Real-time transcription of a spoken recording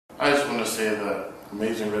I just want to say that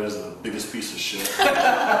Amazing Red is the biggest piece of shit I've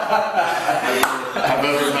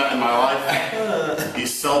ever met in my life.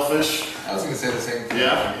 He's selfish. I was going to say the same thing.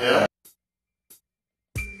 Yeah.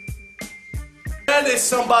 Red is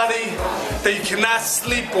somebody that you cannot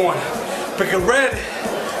sleep on. Because Red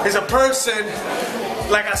is a person,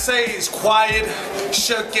 like I say, he's quiet,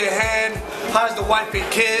 shook your hand, hides the wife and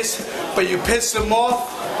kids, but you piss him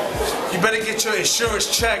off, you better get your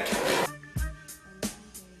insurance check.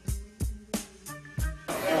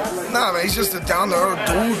 Nah, man, he's just a down-to-earth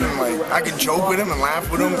dude, and like I can joke with him and laugh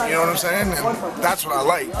with him. You know what I'm saying? And that's what I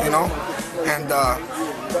like, you know. And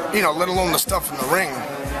you know, let alone the stuff in the ring.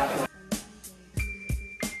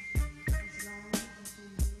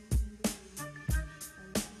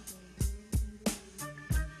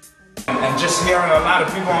 And just hearing a lot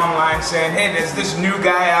of people online saying, hey, there's this new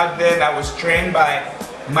guy out there that was trained by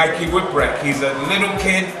Mikey Whipwreck. He's a little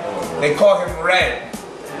kid. They call him Red.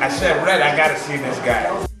 I said, Red, I gotta see this guy.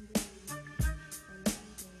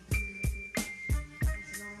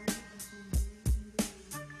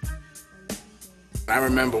 I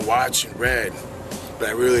remember watching Red, but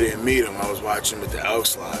I really didn't meet him. I was watching him at the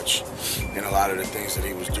Elks Lodge, and a lot of the things that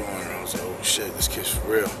he was doing, and I was like, oh shit, this kid's for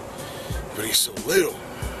real. But he's so little.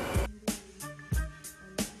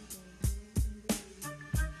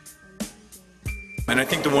 And I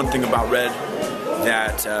think the one thing about Red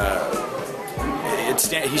that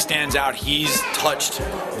he stands out, he's touched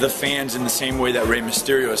the fans in the same way that Rey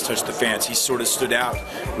Mysterio has touched the fans. He sort of stood out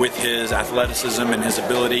with his athleticism and his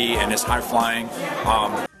ability and his high flying.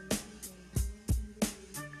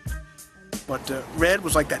 But Red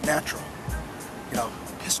was like that natural. You know,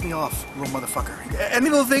 pissed me off, little motherfucker. Any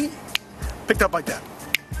little thing, picked up like that.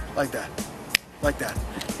 Like that. Like that.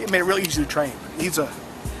 It made it really easy to train. He was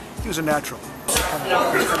a natural.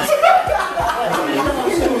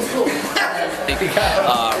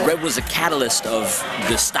 Red was a catalyst of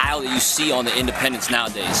the style that you see on the independents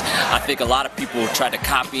nowadays. I think a lot of people tried to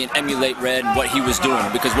copy and emulate Red and what he was doing,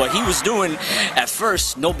 because what he was doing at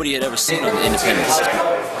first nobody had ever seen on the independents.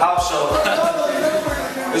 House show.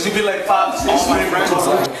 This would be like 5 to 6 friends.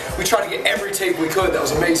 We tried to get every tape we could that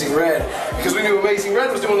was Amazing Red, because we knew Amazing Red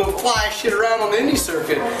was doing little fly shit around on the indie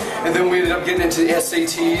circuit. And then we ended up getting into the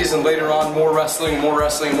SATs, and later on more wrestling, more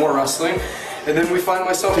wrestling, more wrestling. And then we find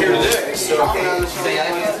myself here today. So come on. I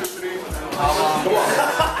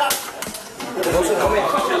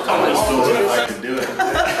can do it.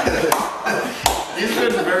 He's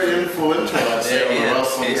been very influential, I'd say, on the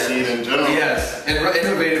wrestling scene in general. Yes, and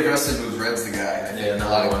Innovative Wrestling Moves, Red's the guy. I think a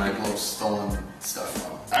lot of people have stolen stuff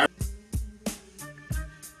from him.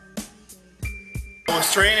 I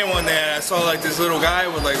was training one day and I saw like this little guy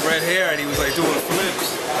with like red hair, and he was like doing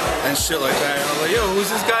flips and shit like that. And I was like, yo, who's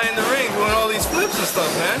this guy in the ring doing all these flips and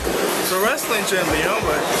stuff, man? It's a wrestling gym, you know,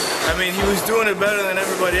 but I mean, he was doing it better than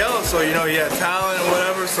everybody else, so you know, he had talent and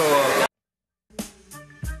whatever, so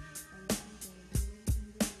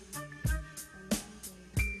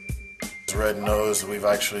Red knows that we've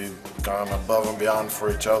actually gone above and beyond for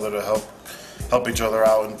each other to help each other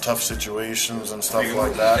out in tough situations and stuff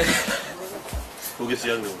like that. Who gets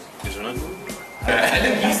the ugly one? Is there none? I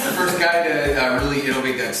think he's the first guy to really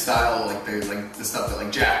innovate that style, like the stuff that like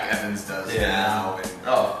Jack Evans does now, and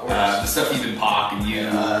the stuff even Pac and you.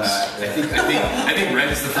 I think Red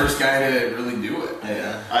is the first guy to really do it.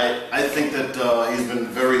 Yeah. I think that he's been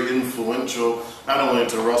very influential, not only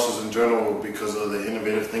to wrestlers in general because of the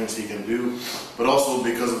innovative things he can do, but also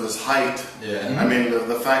because of his height. Yeah. I mean,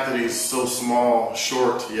 the fact that he's so small,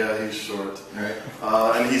 short, yeah, he's short. Right.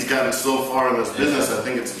 And he's gotten so far in this business, I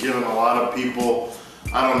think it's given a lot of people,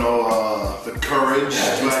 I don't know, the courage to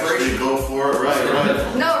actually go for it.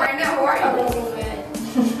 Right. No, right now, who are you?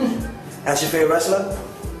 That's your favorite wrestler?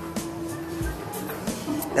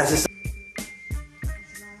 That's his.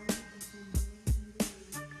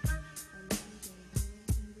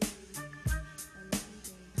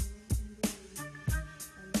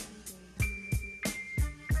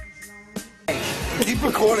 Keep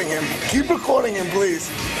recording him. Keep recording him, please.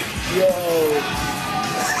 Yo.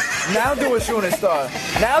 Now do a shooting star.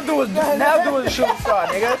 Now do a shooting star,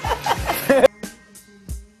 nigga.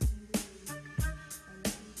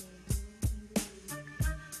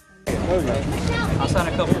 I'll sign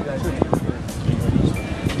a couple of guys.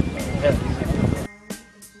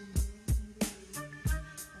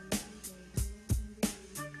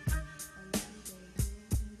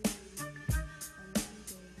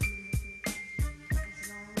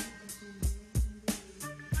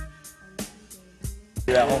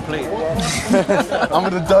 That home plate. I'm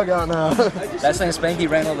in the dugout now. That's when Spanky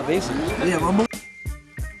ran all the bases. Yeah, my move.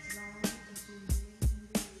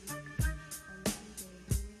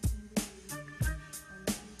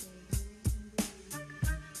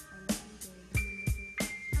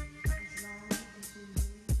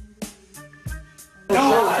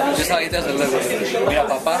 how he does it. Look. Mira,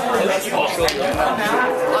 papá. I'll show you right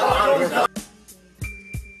now.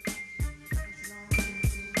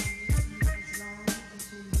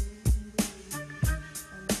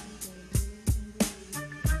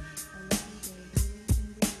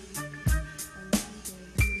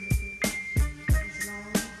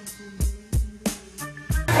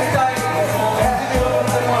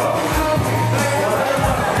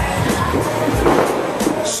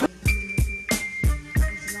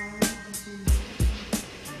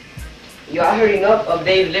 You are heard enough of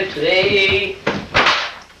Dave Lip today.